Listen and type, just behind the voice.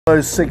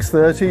It's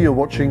 6:30, you're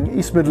watching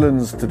East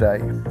Midlands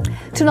Today.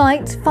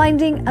 Tonight,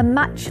 finding a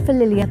match for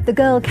Lilia, the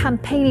girl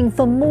campaigning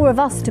for more of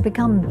us to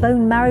become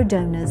bone marrow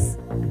donors.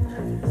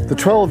 The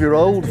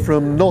 12-year-old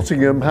from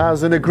Nottingham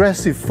has an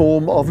aggressive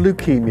form of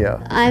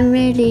leukemia. I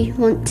really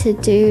want to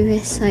do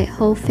this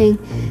whole thing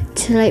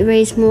to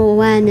raise more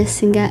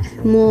awareness and get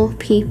more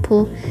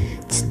people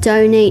to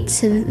donate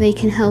so that they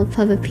can help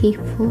other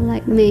people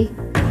like me.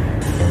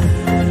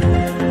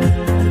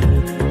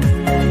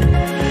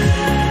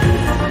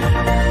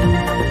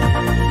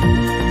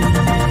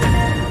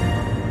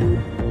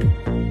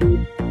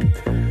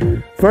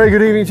 Very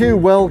good evening to you.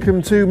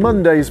 Welcome to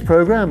Monday's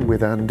programme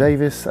with Anne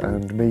Davis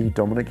and me,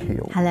 Dominic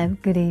Heel. Hello,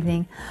 good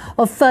evening.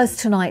 Well, first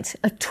tonight,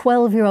 a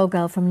 12-year-old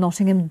girl from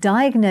Nottingham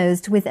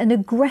diagnosed with an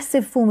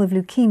aggressive form of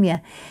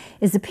leukemia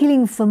is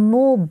appealing for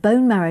more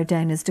bone marrow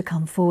donors to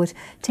come forward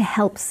to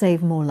help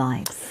save more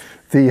lives.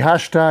 The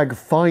hashtag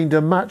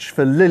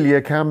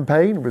findamatchforlilya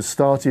campaign was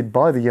started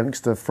by the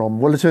youngster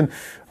from Willerton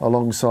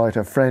alongside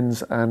her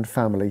friends and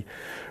family.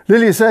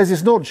 Lilia says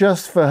it's not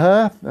just for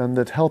her and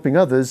that helping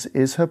others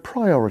is her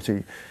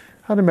priority.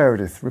 Hannah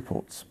Meredith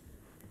reports.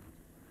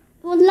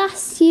 Well,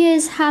 last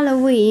year's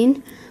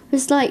Halloween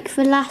was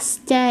the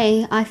last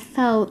day I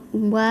felt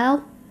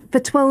well. For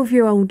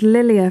 12-year-old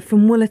Lilia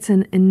from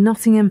Willerton in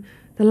Nottingham,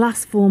 the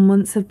last 4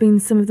 months have been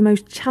some of the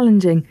most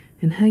challenging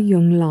in her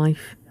young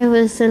life. It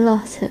was a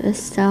lot at the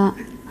start.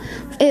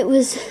 It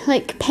was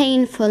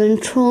painful and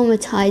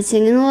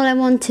traumatising, and all I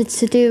wanted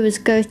to do was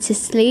go to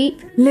sleep.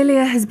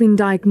 Lilia has been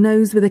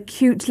diagnosed with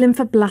acute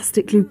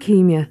lymphoblastic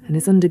leukemia and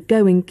is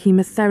undergoing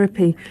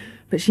chemotherapy,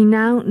 but she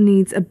now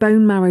needs a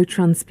bone marrow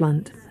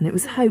transplant, and it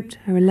was hoped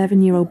her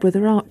 11-year-old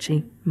brother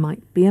Archie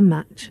might be a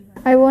match.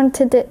 I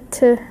wanted it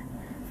to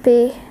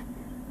be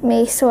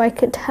me so I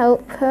could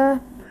help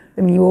her.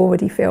 I mean, you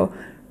already feel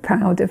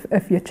proud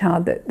of your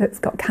child that's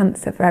got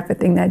cancer, for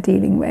everything they're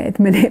dealing with,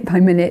 minute by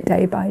minute,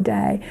 day by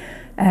day.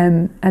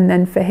 And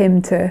then for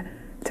him to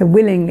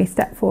willingly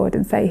step forward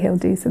and say he'll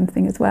do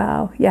something as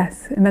well,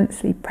 yes,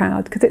 immensely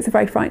proud, because it's a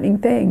very frightening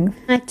thing.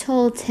 I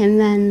told him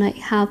then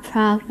how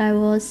proud I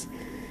was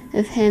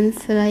of him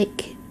for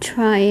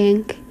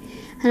trying,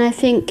 and I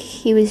think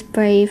he was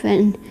brave,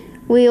 and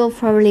we all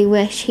probably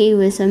wish he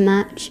was a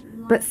match.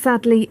 But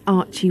sadly,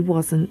 Archie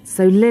wasn't.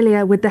 So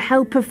Lilia, with the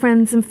help of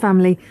friends and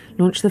family,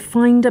 launched the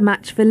Find a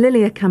Match for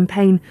Lilia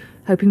campaign,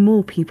 hoping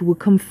more people will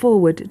come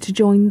forward to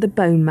join the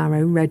bone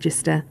marrow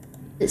register.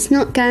 It's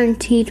not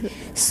guaranteed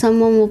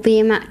someone will be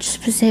a match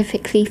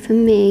specifically for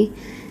me,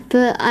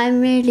 but I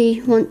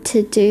really want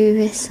to do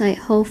this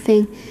whole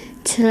thing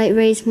to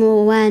raise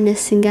more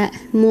awareness and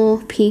get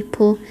more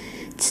people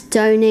to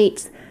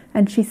donate.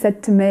 And she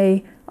said to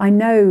me, I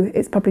know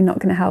it's probably not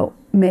going to help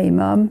me,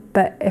 Mum,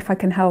 but if I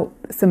can help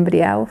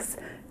somebody else,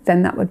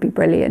 then that would be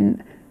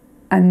brilliant.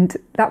 And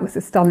that was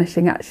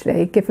astonishing,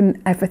 actually, given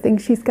everything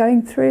she's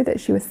going through, that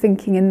she was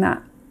thinking in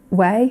that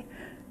way.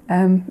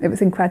 It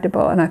was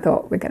incredible, and I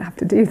thought, we're going to have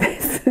to do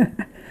this. We're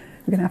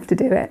going to have to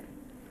do it.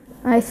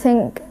 I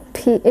think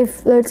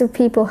if loads of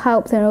people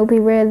help, then it'll be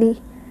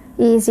really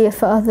easier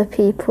for other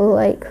people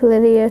like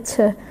Lilia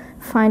to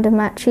find a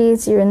match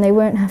easier, and they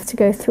won't have to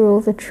go through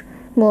all the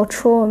more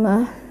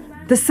trauma.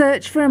 The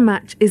search for a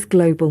match is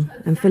global,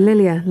 and for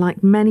Lilia,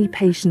 like many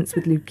patients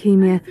with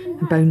leukemia,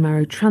 a bone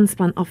marrow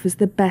transplant offers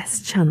the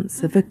best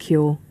chance of a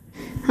cure.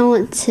 I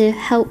want to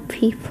help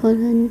people,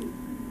 and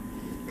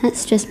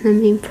that's just my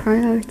main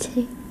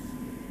priority.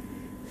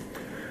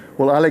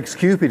 Well, Alex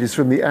Cupid is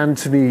from the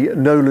Anthony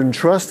Nolan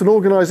Trust, an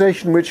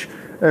organisation which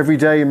every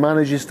day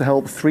manages to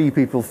help 3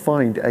 people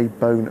find a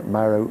bone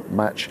marrow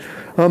match.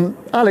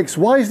 Alex,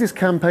 why is this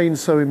campaign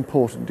so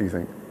important, do you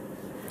think?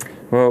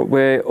 Well,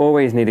 we're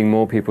always needing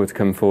more people to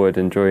come forward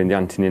and join the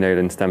Anthony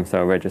Nolan Stem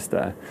Cell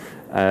Register.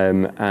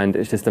 And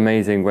it's just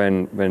amazing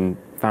when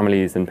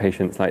families and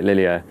patients like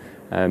Lilia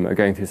are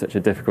going through such a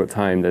difficult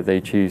time that they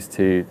choose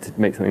to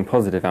make something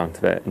positive out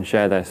of it and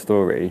share their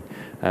story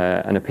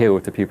and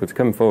appeal to people to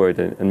come forward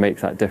and make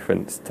that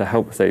difference to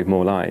help save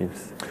more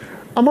lives.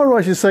 Am I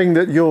right in saying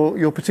that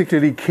you're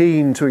particularly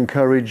keen to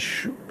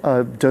encourage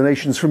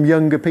donations from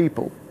younger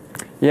people?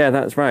 Yeah,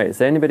 that's right.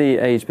 So anybody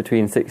aged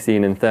between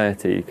 16 and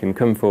 30 can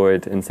come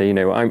forward and say,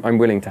 I'm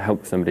willing to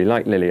help somebody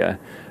like Lilia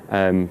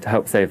to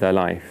help save their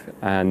life.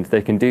 And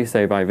they can do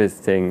so by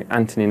visiting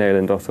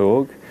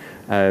anthonynolan.org,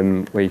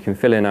 where you can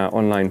fill in our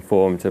online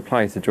form to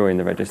apply to join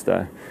the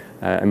register.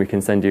 And we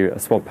can send you a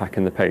swab pack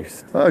in the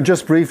post.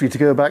 Just briefly, to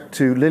go back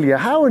to Lilia,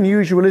 how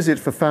unusual is it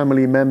for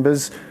family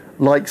members,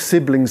 like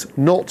siblings,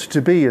 not to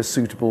be a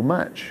suitable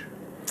match?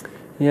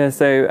 Yeah,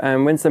 so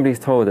when somebody's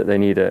told that they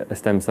need a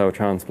stem cell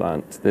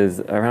transplant,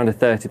 there's around a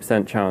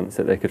 30% chance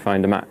that they could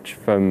find a match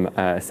from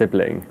a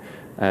sibling.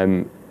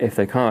 If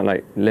they can't,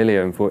 like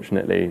Lilia,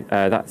 unfortunately,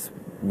 that's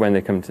when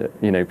they come to,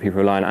 people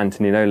rely on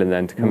Anthony Nolan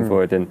then to come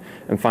forward and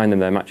find them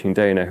their matching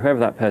donor,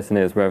 whoever that person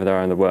is, wherever they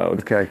are in the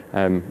world. Okay.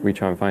 We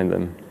try and find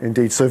them.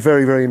 Indeed, so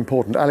very, very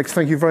important. Alex,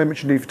 thank you very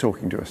much indeed for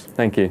talking to us.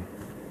 Thank you.